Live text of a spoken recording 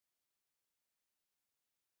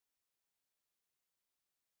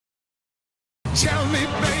Tell me,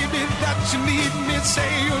 baby, that you need me. Say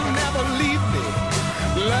you'll never leave me.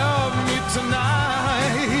 Love me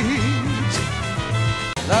tonight.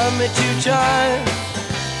 Love me too tight.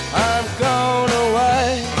 I'm gone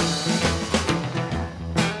away.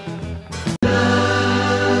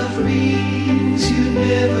 Love means you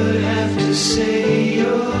never have to say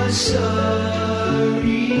you're sorry.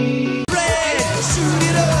 Red, shoot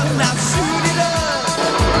it up, now shoot it up.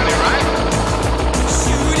 Ready, right?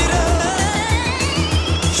 Shoot it up,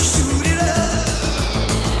 shoot it up.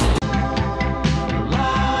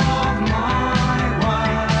 Love my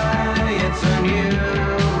way, it's a new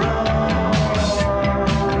road.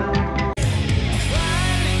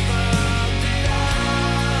 Finding the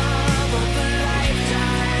love of a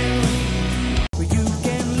lifetime. Where you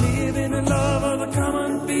can live in the love of the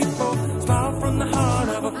common people. Smile from the heart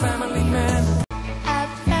of a family man. I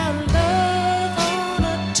found love on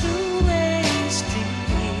a two-way street.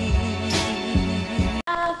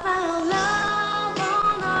 I found love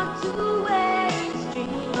on a two-way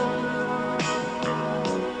street.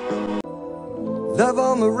 Love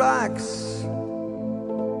on the rocks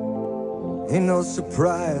ain't no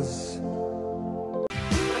surprise. I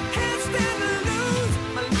can't stand to lose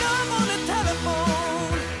my love on the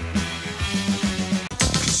telephone.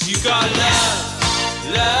 You got love,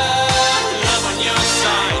 love on your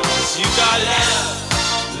side. You got love,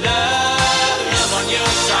 love on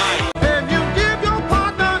your side. And you give your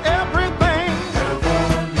partner everything.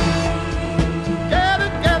 Get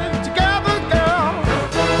it together, girl.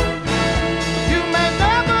 You may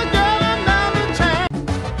never get another chance.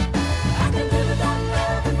 I can live without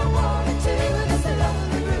love if I wanted to. It's a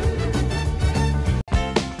lonely road.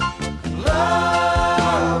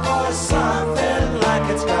 Love or something like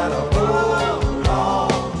it's got a hold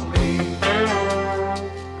on me.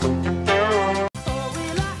 Or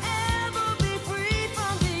will I ever be free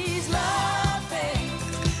from these love things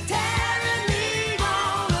tearing me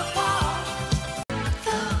all apart?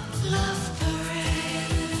 The love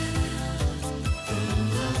parade.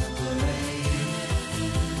 The love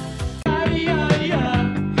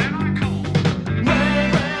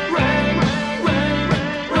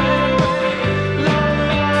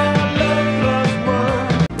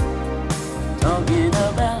Talking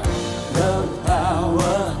about love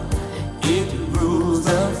power, it rules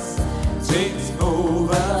us, takes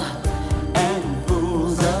over, and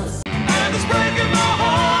fools us. And it's breaking my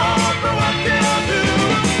heart, but what can I do?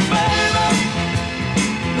 Baby,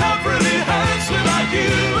 love really hurts without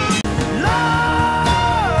you.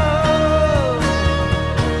 Love,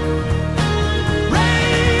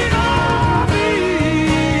 rain on me,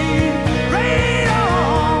 rain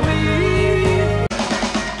on me.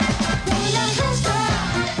 roller coaster,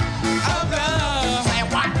 Say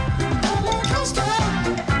what? roller coaster.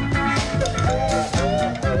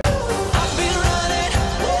 I've been running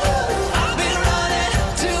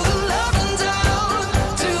to the loving town,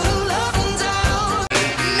 to the loving town.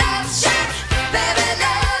 Love shack, baby,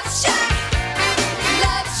 love shack.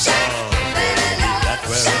 Love shack, baby, love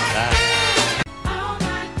shack. Oh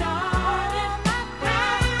my darling,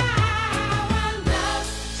 when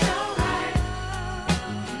love's so right,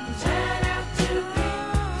 turn out to be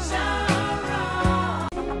so wrong.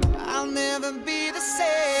 I'll never be the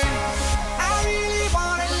same. I really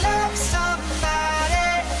wanna love somebody.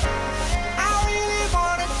 I really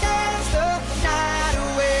wanna dance the night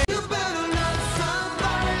away. You better love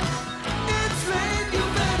somebody. It's rain. You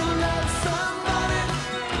better love somebody.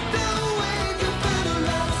 The way you better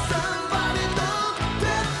love somebody. Don't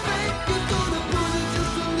that fake. You're gonna push it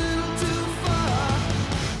just a little too far.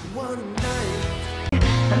 One night.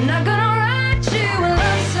 I'm not gonna write you a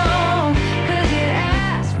love song, 'cause you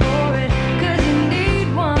asked for it, 'cause you need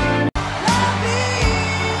one. Love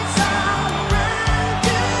is all around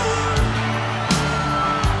you.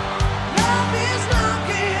 Love is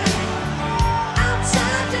knocking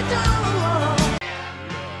outside the door.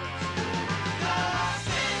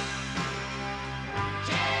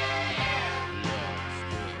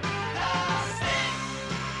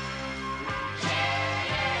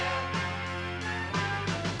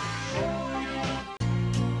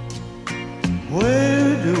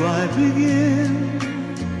 Where do I begin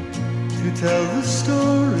to tell the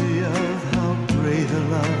story of how great a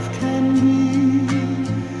love can be?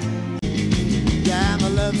 Yeah, I'm a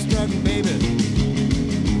love-struck baby.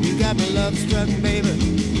 You got me love-struck baby.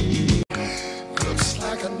 Looks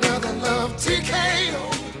like another love TKO.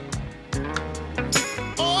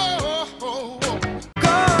 Oh, oh, oh.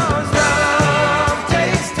 'Cause love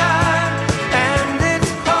takes time and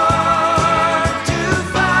it's hard to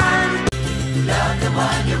find. Love the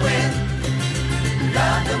one you're with.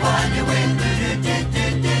 Love the one you're with.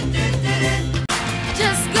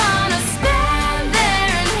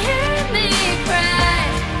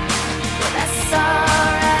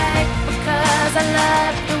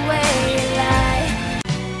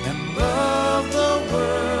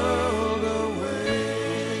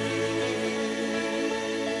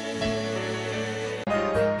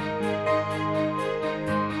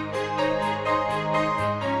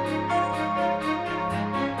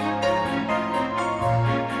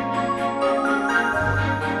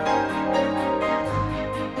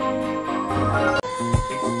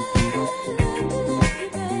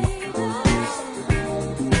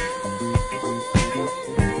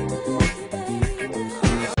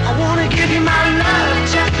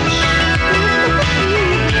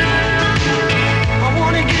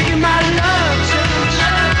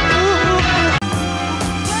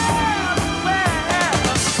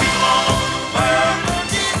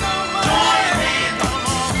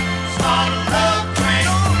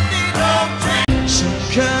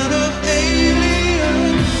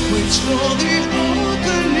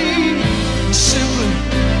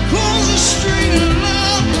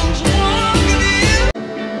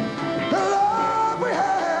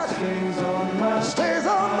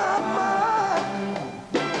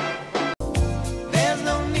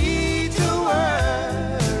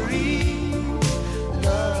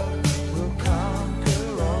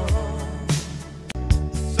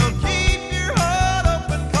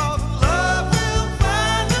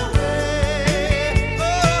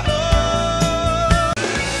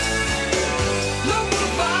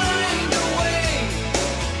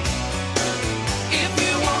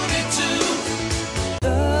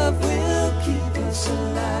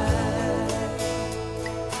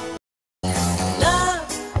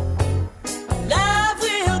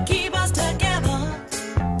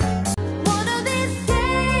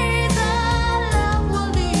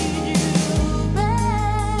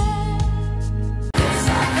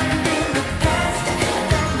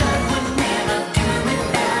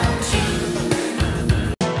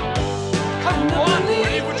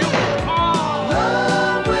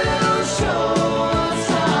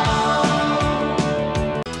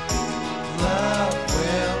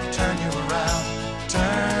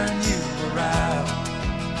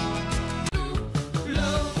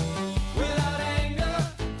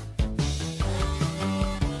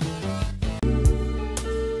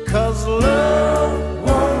 'cause love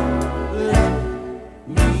won't let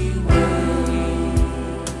me wait.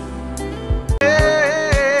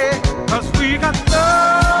 'Cause we got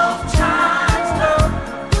love times love.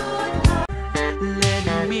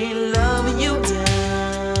 Let me love you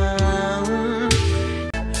down.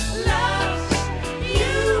 Loves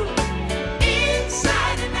you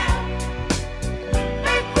inside and out,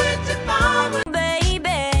 backwards and forwards.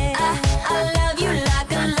 Baby, I love you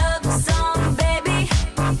like a love song, baby.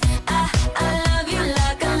 I love you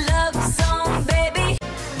like a love song, baby.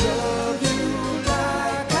 Love you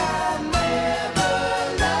like I never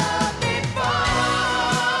loved before.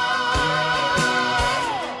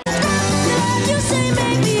 You say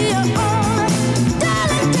maybe you're alright,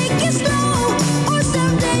 darling, take it slow, or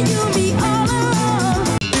someday you'll be all alone.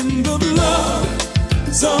 In the love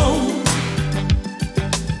zone,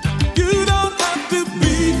 you don't have to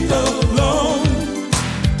be alone.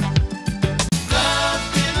 Love's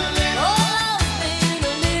been a little, Love's been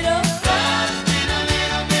a little, love's been a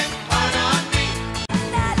little bit hard on me.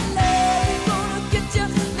 that love is gonna get you,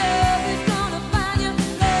 love is gonna find you,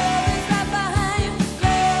 love is right behind you,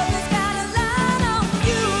 love has got a line on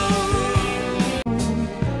you.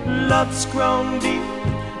 Love's grown deep,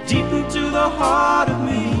 deep into the heart of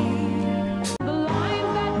me.